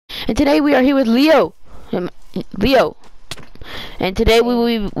And today we are here with Leo. Leo. And today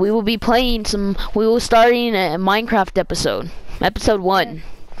we will be playing some. We will starting a Minecraft episode 1.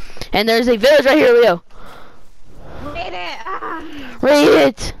 And there's a village right here, Leo. Read it. Read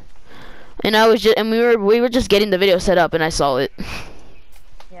it. And I was just, and we were just getting the video set up, and I saw it.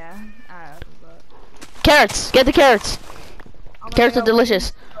 Yeah. Carrots. Get the carrots. Carrots are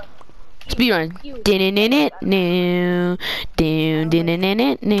delicious. Speedrun. Get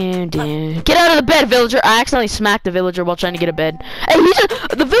out of the bed, villager! I accidentally smacked the villager while trying to get a bed. Hey,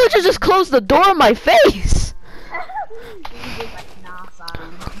 the villager just closed the door in my face.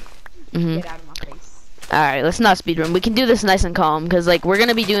 Get out of my face. All right, let's not speedrun. We can do this nice and calm, cause like we're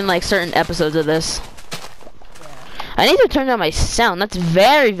gonna be doing like certain episodes of this. I need to turn down my sound. That's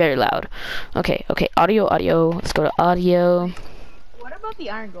very, very loud. Okay, audio. Let's go to audio. What about the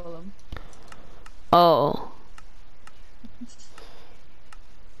iron golem? Oh.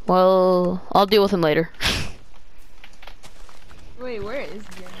 Well, I'll deal with him later. Wait, where is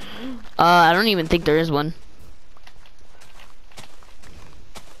he? I don't even think there is one.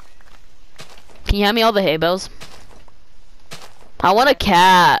 Can you hand me all the hay bales? I want a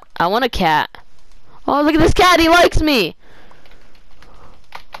cat. Oh, look at this cat. He likes me.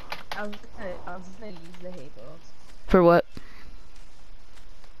 I was gonna use the hay bales. For what?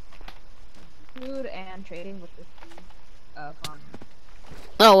 Food and trading with the farm.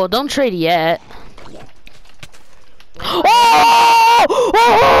 Oh, well, don't trade yet. Oh!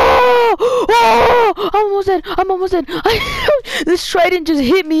 I'm almost dead. This trident just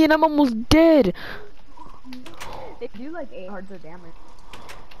hit me and I'm almost dead. They do like 8 hearts of damage.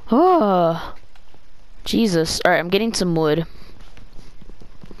 Oh, Jesus. All right, I'm getting some wood.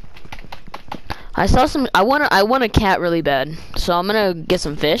 I saw some. I want a cat really bad, so I'm gonna get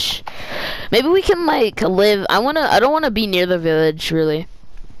some fish. Maybe we can like live. I don't wanna be near the village really.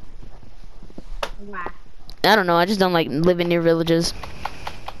 Wow. I don't know. I just don't like living near villages.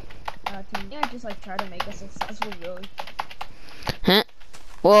 To me, I just like try to make a successful village. Huh?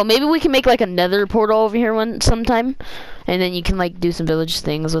 Well, maybe we can make like a nether portal over here sometime, and then you can like do some village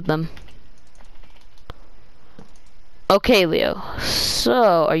things with them. Okay, Leo.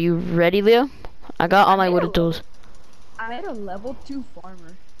 So, are you ready, Leo? I got all my wooden tools. I made a level 2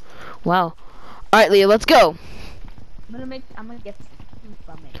 farmer. Wow. All right, Leo. Let's go. I'm gonna get food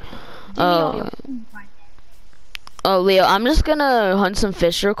from it. Oh, Leo, I'm just gonna hunt some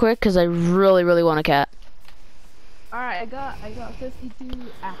fish real quick because I really, really want a cat. Alright, I got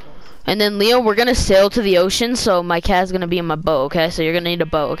 52 apples. And then, Leo, we're gonna sail to the ocean, so my cat's gonna be in my boat, okay? So you're gonna need a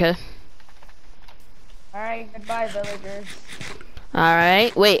boat, okay? Alright, goodbye, villagers.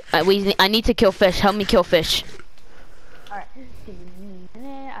 Alright, wait, I need to kill fish. Help me kill fish. Alright,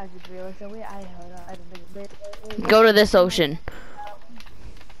 I just realized that I don't Go to this ocean.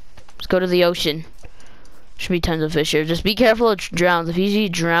 Let's go to the ocean. Should be tons of fish here. Just be careful it drowns. If you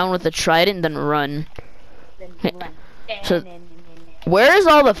drown with a trident, then run. So, where is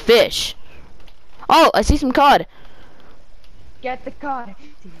all the fish? Oh, I see some cod. Get the cod.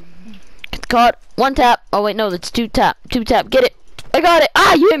 Get the cod. 1 tap. Oh wait, no, that's 2 tap. 2 tap. Get it. I got it.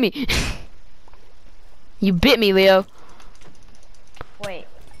 Ah, you hit me. You bit me, Leo. Wait.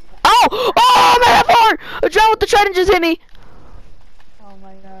 Oh! Oh, I'm at hard. A drown with the trident just hit me. Oh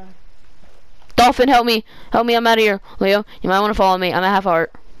my god. Dolphin, help me. Help me, I'm out of here. Leo, you might want to follow me. I'm at half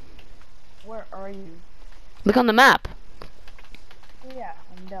heart. Where are you? Look on the map. Yeah,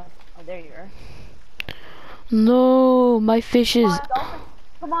 I'm done. Oh, there you are. No, my fishes.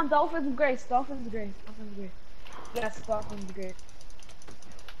 Come on, Dolphin's Grace. Yes, Dolphin's Grace.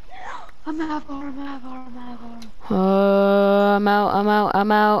 I'm half heart.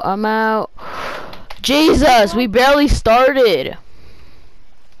 I'm out. Jesus, we barely started.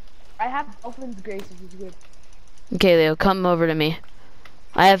 I have Dolphin's Grace, which is good. Okay, Leo, come over to me.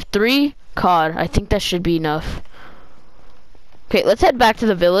 I have 3 cod. I think that should be enough. Okay, let's head back to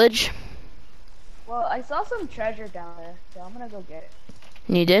the village. Well, I saw some treasure down there, so I'm gonna go get it.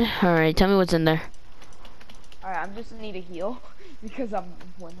 You did? Alright, tell me what's in there. Alright, I'm just gonna need a heal because I'm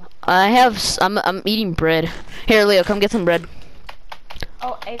I'm eating bread. Here, Leo, come get some bread.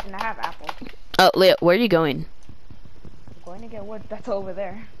 Oh, Aiden, I have apples. Oh, Leo, where are you going? I'm going to get wood. That's over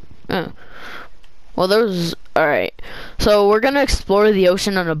there. Oh. Well, there's... Alright. So, we're gonna explore the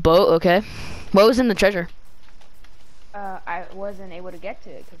ocean on a boat, okay? What was in the treasure? I wasn't able to get to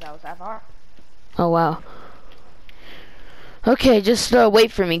it because I was half heart. Oh, wow. Okay, just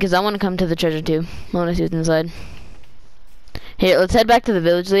wait for me because I want to come to the treasure too. I want to see what's inside. Here, let's head back to the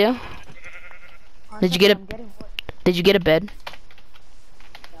village, Leo. Did you get a bed?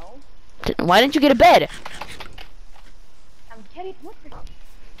 No. Why didn't you get a bed? I'm getting wood.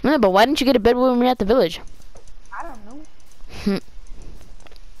 Yeah, but why didn't you get a bed when we were at the village? I don't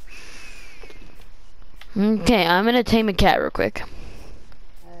know. Okay, I'm gonna tame a cat real quick.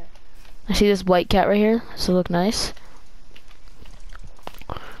 I see this white cat right here. This will look nice.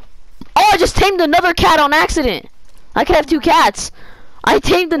 Oh, I just tamed another cat on accident. I could have 2 cats. I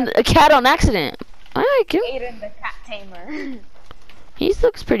tamed a cat on accident. I like him. Aiden the cat tamer. He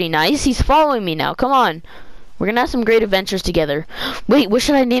looks pretty nice. He's following me now. Come on. We're gonna have some great adventures together. Wait, what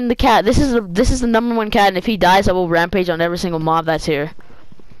should I name the cat? This is the #1 cat, and if he dies, I will rampage on every single mob that's here.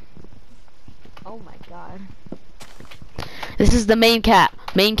 Oh my god. This is the main cat.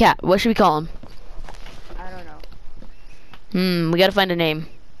 Main cat. What should we call him? I don't know. We gotta find a name.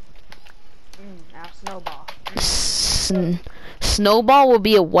 Now Snowball. Snowball will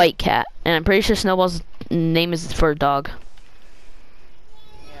be a white cat, and I'm pretty sure Snowball's name is for a dog.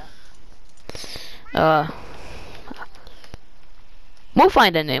 Yeah. We'll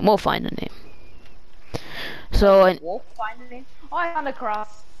find a name. So, We'll find a name. Oh, I found a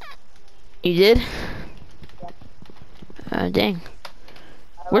cross. You did? Yeah. Dang.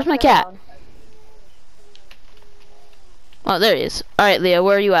 Where's my cat? Oh, there he is. Alright, Leo,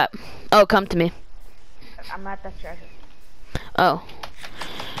 where are you at? Oh, come to me. I'm at the treasure. Oh.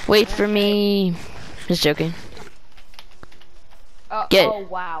 Wait for me. Just joking. Oh, Get it. oh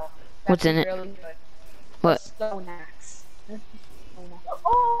wow. What's in it? Really good. What? Stone axe.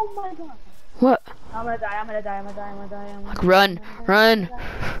 Oh my god. What? I'm gonna die. Run. I'm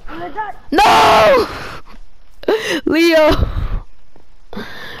gonna die. No! Leo!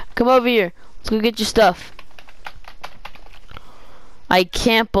 Come over here. Let's go get your stuff. I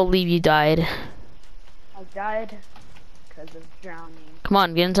can't believe you died. I died because of drowning. Come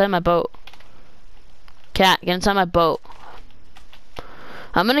on, get inside my boat. Cat, get inside my boat.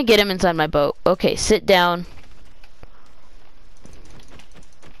 I'm gonna get him inside my boat. Okay, sit down.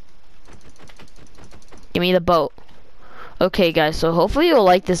 Give me the boat. Okay, guys, so hopefully you'll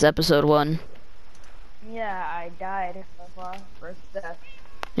like this episode 1. Yeah, I died so far. First death.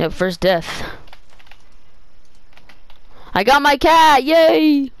 Yep, first death. I got my cat!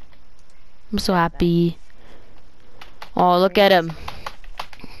 Yay! I'm so happy. Oh, look at him.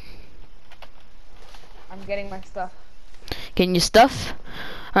 I'm getting my stuff. Getting your stuff?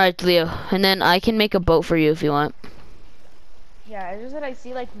 Alright, Leo. And then I can make a boat for you if you want. Yeah, it's just that I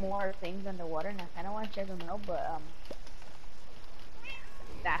see like more things underwater and I kinda wanna check them out, but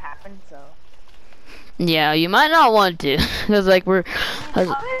that happened, so. Yeah, you might not want to. Cause like we're... I'm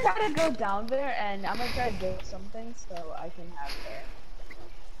gonna try to go down there and I'm gonna try to do something so I can have air.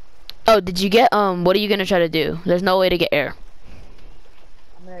 Oh, did you get, what are you gonna try to do? There's no way to get air.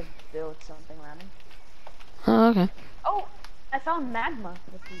 I'm gonna build something random. Oh, okay. Oh, I found magma.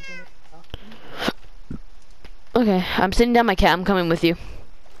 If you didn't know. Okay, I'm sitting down my cat. I'm coming with you.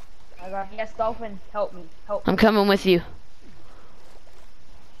 Oh my god, yes, dolphin, help me, help me. I'm coming with you.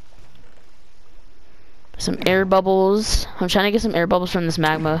 Some air bubbles. I'm trying to get some air bubbles from this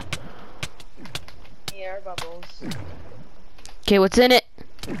magma. Air bubbles. Okay, what's in it?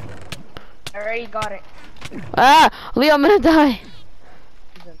 I already got it. Ah! Leo, I'm gonna die.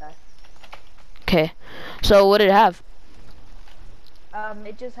 He's gonna die. Okay, so what did it have?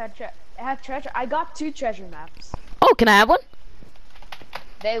 It just had treasure. I got 2 treasure maps. Oh, can I have one?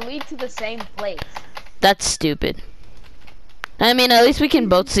 They lead to the same place. That's stupid. I mean, at least we can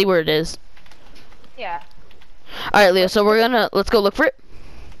both see where it is. Yeah. Alright, Leo, so let's go look for it.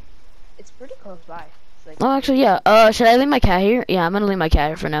 It's pretty close by. It's like, Oh, actually, yeah. Should I leave my cat here? Yeah, I'm gonna leave my cat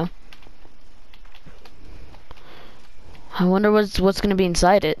here for now. I wonder what's gonna be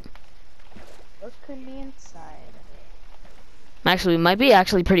inside it. what could be inside? Actually, we might be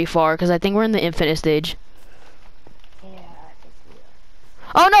actually pretty far, because I think we're in the infinite stage. Yeah, I think we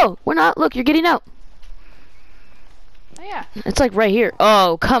are. Oh, no! We're not! Look, you're getting out! Oh yeah. It's like right here.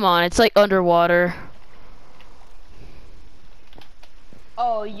 Oh, come on. It's like underwater.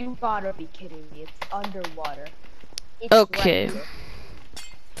 Oh, you gotta be kidding me. It's underwater. It's Okay. right here.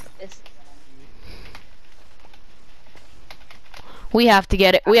 It's We have to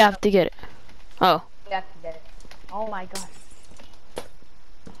get it. We have to get it. Oh. we have to get it. Oh my god.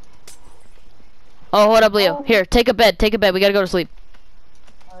 Oh, hold up, Leo. Oh. Here, take a bed. Take a bed. We gotta go to sleep.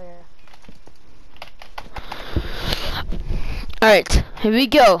 Oh yeah. Alright, here we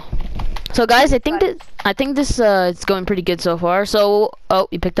go. So guys, I think this is going pretty good so far. So, oh,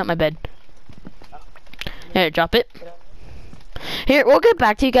 you picked up my bed. Here, drop it. Here, we'll get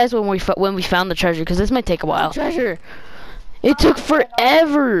back to you guys when we found the treasure, because this might take a while. Treasure. It took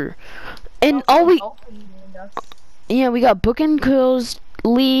forever. And all we, yeah, we got book and quills,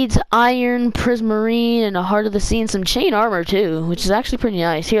 leads, iron, prismarine, and a heart of the sea, and some chain armor too, which is actually pretty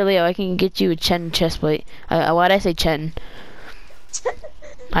nice. Here, Leo, I can get you a Chen chestplate. Why'd I say Chen?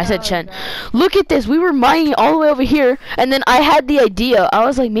 I said Chen. God. Look at this. We were mining all the way over here, and then I had the idea. I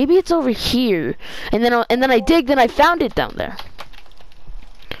was like, maybe it's over here, and then I digged, and I found it down there.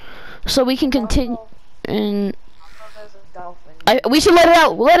 So we can continue. And There's a dolphin. we should let it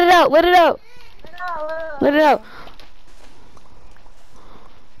out. Let it out. Let it out. Let it out.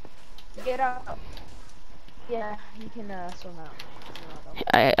 Get out. Yeah, you can swim out.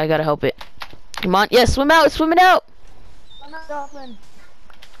 I gotta help it. Come on. Yes, swim out. Swim it out. Swim out, dolphin.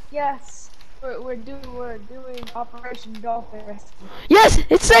 Yes. We're doing Operation Dolphin Rescue. Yes,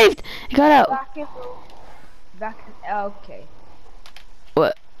 it's saved. It got out. Okay.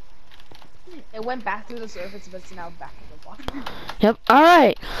 What? It went back through the surface, but it's now back in the water. Yep. All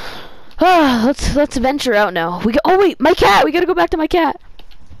right. Let's venture out now. Oh wait, my cat. We gotta go back to my cat.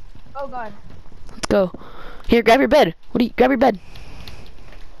 Oh God. Let's go. Here, grab your bed. Grab your bed.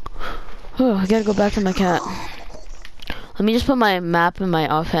 Oh, I gotta go back to my cat. Let me just put my map in my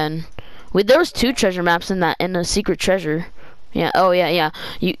offhand. Wait, there was 2 treasure maps in the secret treasure. Yeah. Oh yeah.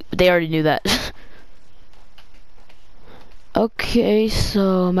 They already knew that. Okay,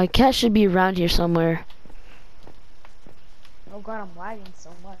 so my cat should be around here somewhere. Oh God, I'm lagging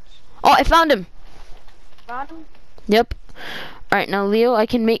so much. Oh, I found him. Found him? Yep. All right, now Leo, I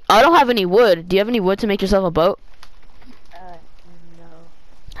don't have any wood. Do you have any wood to make yourself a boat? No.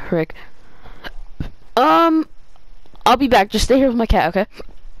 Frick. I'll be back. Just stay here with my cat, okay?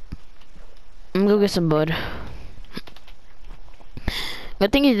 I'm gonna go get some wood.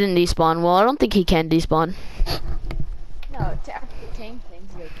 Good thing he didn't despawn. Well, I don't think he can despawn. No, to actually tame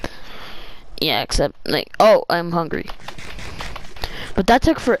things. Yeah, except like, oh, I'm hungry. But that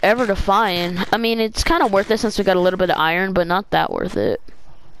took forever to find. I mean, it's kind of worth it since we got a little bit of iron, but not that worth it.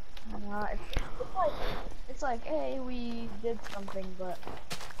 It's like, hey, we did something, but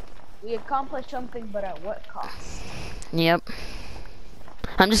we accomplished something, but at what cost? Yep.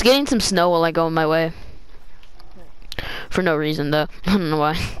 I'm just getting some snow while I go on my way. For no reason, though. I don't know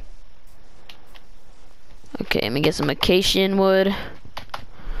why. Okay, let me get some acacian wood.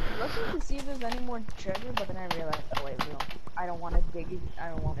 Looking to see if there's any more treasure, but then I realized, oh wait, I don't want to dig it. I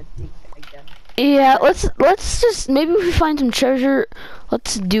don't want to dig it again. Yeah, let's just maybe if we find some treasure,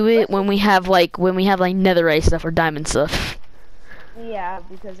 let's do it when we have like netherite stuff or diamond stuff. Yeah,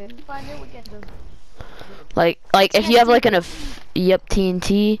 because if we find it, we can just like if you have like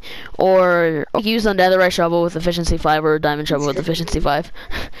TNT or use a netherite shovel with efficiency 5 or a diamond shovel with efficiency 5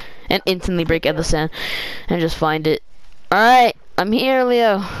 and instantly break out the sand and just find it. All right, I'm here,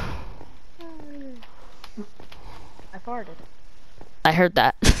 Leo. I farted. I heard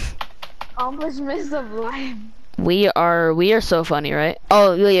that. Accomplishments of life. We are so funny, right?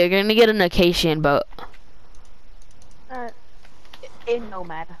 Oh, Leo, you're gonna get an acacian boat. In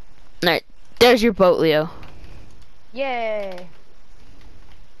Nomad. Alright, there's your boat, Leo. Yay.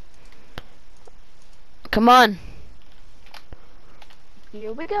 Come on.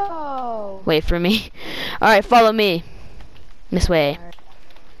 Here we go. Wait for me. Alright, follow me. This way. Right.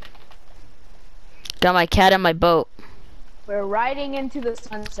 Got my cat and my boat. We're riding into the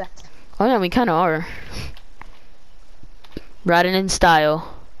sunset. Oh yeah, we kinda are. Riding in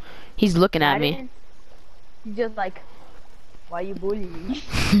style. He's looking at me. He's just like, why you bullying me?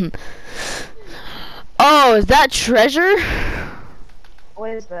 Oh, is that treasure?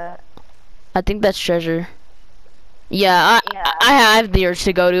 What is that? I think that's treasure. Yeah, I have the urge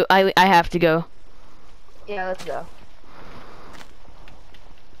to go to. I have to go. Yeah, let's go.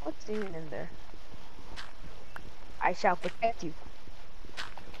 What's even in there? I shall protect you.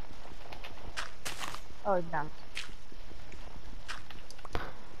 Oh, it's down.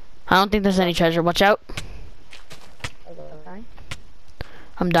 I don't think there's any treasure. Watch out.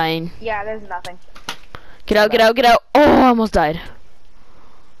 I'm dying. Yeah, there's nothing. Get out, get out, get out. Oh, I almost died.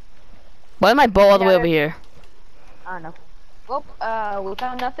 Why am I bow all the way over here? I don't know. Well, we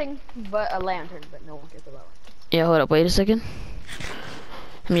found nothing but a lantern, but no one cares about it. Yeah, hold up, wait a second.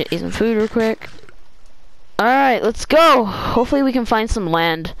 Let me eat some food real quick. Alright, let's go. Hopefully we can find some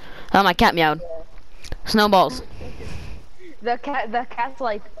land. Oh, my cat meowed. Yeah. Snowballs. The cat's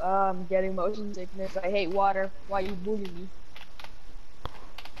like, getting motion sickness. I hate water. Why you bully me?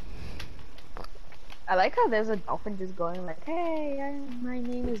 I like how there's a dolphin just going like, hey, my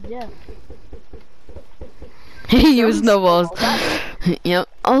name is Jeff. He used snowballs. Yep.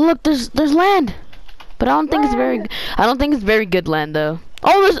 Oh look, there's land, but I don't think it's very good land though.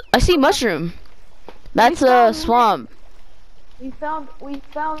 Oh, I see mushroom. That's a swamp. We found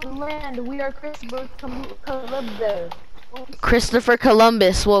land. We are Chris Burke. Come live there. Christopher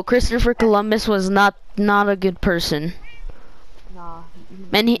Columbus. Well, Christopher Columbus was not a good person. Nah.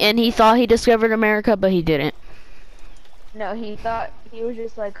 And he thought he discovered America, but he didn't. No, he thought he was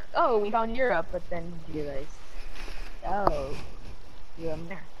just like, oh, we found Europe, but then he realized, oh, you're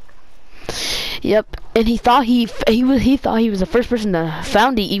America. Yep, and he thought he was the first person to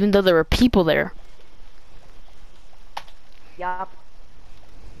found it, even though there were people there. Yup.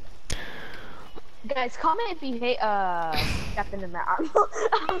 Guys, comment if you hate Captain America.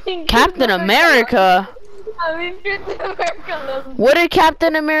 Captain America. I mean, Captain America. What did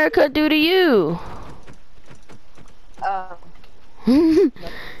Captain America do to you?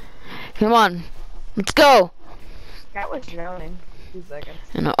 Come on, let's go. That was drowning. 2 seconds.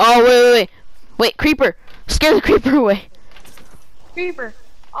 Oh wait, creeper! Scare the creeper away. Creeper.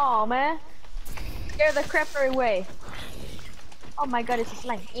 Oh man. Scare the creeper away. Oh my god, it's a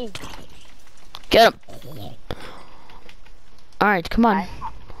slime. Get him. All right, come on.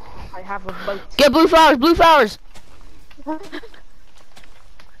 I have a boat. Get blue flowers, blue flowers.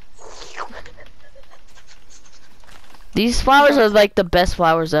 These flowers are like the best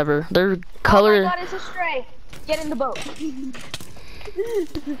flowers ever. They're colored. Oh my god, it's a stray. Get in the boat.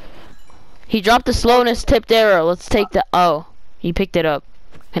 He dropped the slowness tipped arrow. Let's take the. Oh, he picked it up.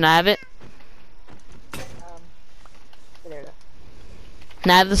 Can I have it? There we go.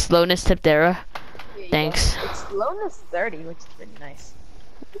 Can I have the slowness tipped arrow? Thanks. It's slowness 30, which is pretty nice.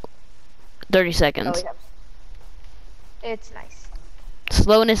 30 seconds. Oh, yeah. It's nice.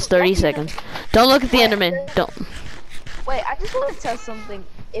 Slowness 30 seconds. Don't look at the Enderman. Don't. Wait, I just want to test something.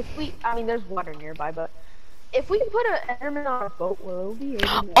 If we, I mean, there's water nearby, but if we put an Enderman on a boat, will it be able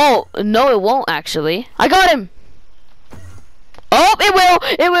to... Oh, no, it won't actually. I got him. Oh, it will.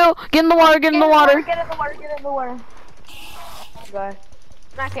 It will. Get in the water. Get in the water. Get in the water. Get in the water. Go ahead.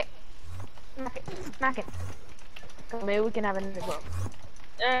 Smack it. Smack it. Smack it. So maybe we can have another boat.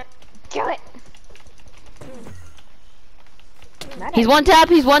 Kill it. He's one tap.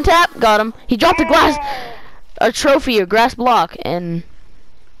 He's one tap. Got him. He dropped a glass, a trophy, a grass block, and.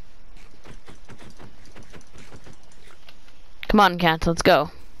 Come on, cats. Let's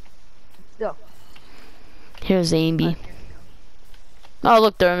go. Go. Here's Amby. Oh,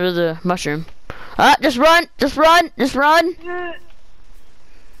 look, they're under the mushroom. Just run. Just run. Just run.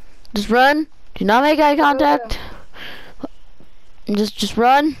 Just run. Do not make eye contact. Just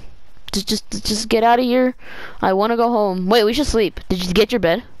run. Just get out of here. I want to go home. Wait, we should sleep. Did you get your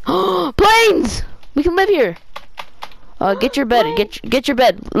bed? Planes! We can live here. Get your bed. Get your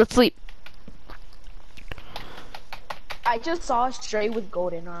bed. Let's sleep. I just saw a stray with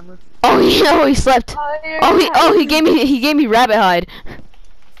golden armor. Oh yeah, he slept. He gave me rabbit hide.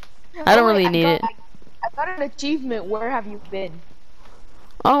 I don't really need it. I got an achievement. Where have you been?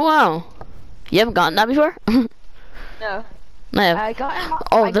 Oh wow. You haven't gotten that before? No. I got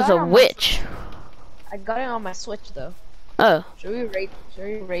oh, there's a witch. I got it on my Switch though. Oh. Should we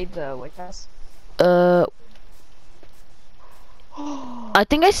raid the witch house? I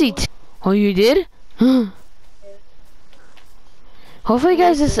think I see. Oh, you did? Hopefully,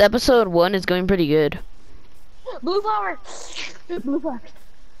 guys, this episode 1 is going pretty good. Blue flower. Blue flower.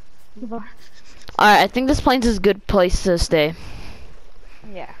 Blue flower. All right, I think this plains is a good place to stay.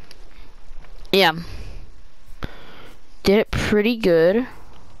 Yeah. Yeah. Did it pretty good.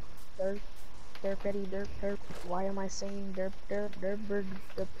 Derp, derp. Why am I saying derp, derp?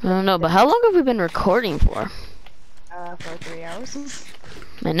 I don't know, but how long have we been recording for? For 3 hours.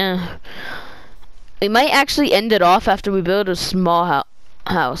 I know. We might actually end it off after we build a small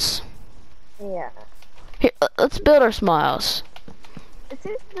house. Yeah. Here, let's build our small house.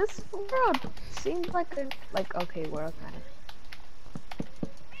 This world seems like okay world kind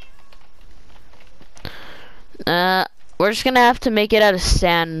of. We're just gonna have to make it out of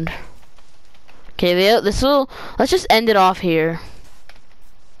sand. Okay, let's just end it off here.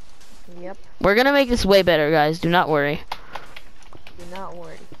 Yep. We're gonna make this way better, guys. Do not worry. Do not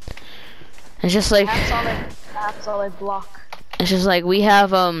worry. It's just like Half solid block. It's just like we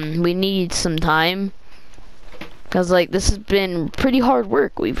need some time. Cause like this has been pretty hard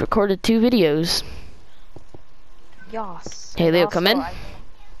work. We've recorded 2 videos. Yes. Hey Leo, come in.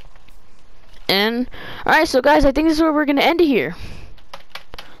 And alright, so guys, I think this is where we're gonna end it here.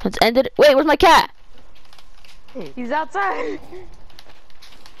 Let's end it. Wait, where's my cat? He's outside.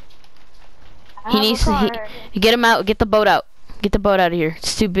 He needs to get him out. Get the boat out. Get the boat out of here.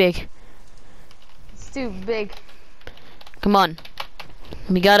 It's too big. It's too big. Come on.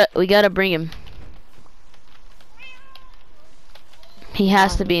 We gotta bring him. He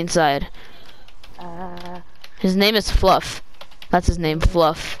has to be inside. His name is Fluff. That's his name,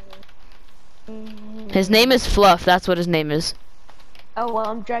 Fluff. His name is Fluff. That's what his name is. Oh, well,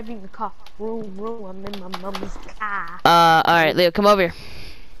 I'm driving the car. Room, I'm in my mom's car. Alright, Leo, come over here.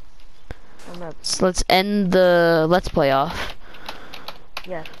 I'm up. So let's end the Let's Play off.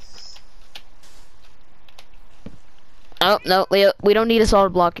 Yes. Oh, no, Leo, we don't need a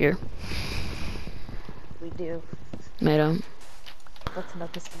solid block here. We do. I don't. Let's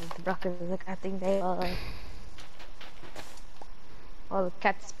not listen to the rockers. Look, I think they are. Oh, the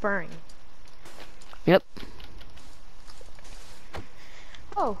cat's purring. Yep.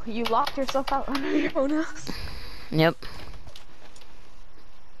 Oh, you locked yourself out under your own house? Yep.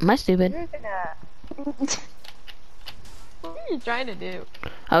 Am I stupid? You're gonna... What are you trying to do?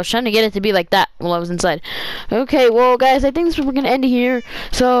 I was trying to get it to be like that while I was inside. Okay, well, guys, I think this is where we're gonna end it here.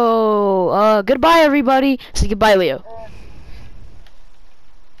 So, goodbye, everybody. Say goodbye, Leo.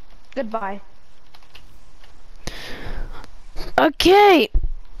 Goodbye. Okay.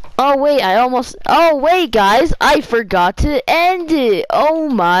 Oh wait, guys, I forgot to end it. Oh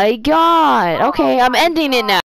my god. Okay, I'm ending it now.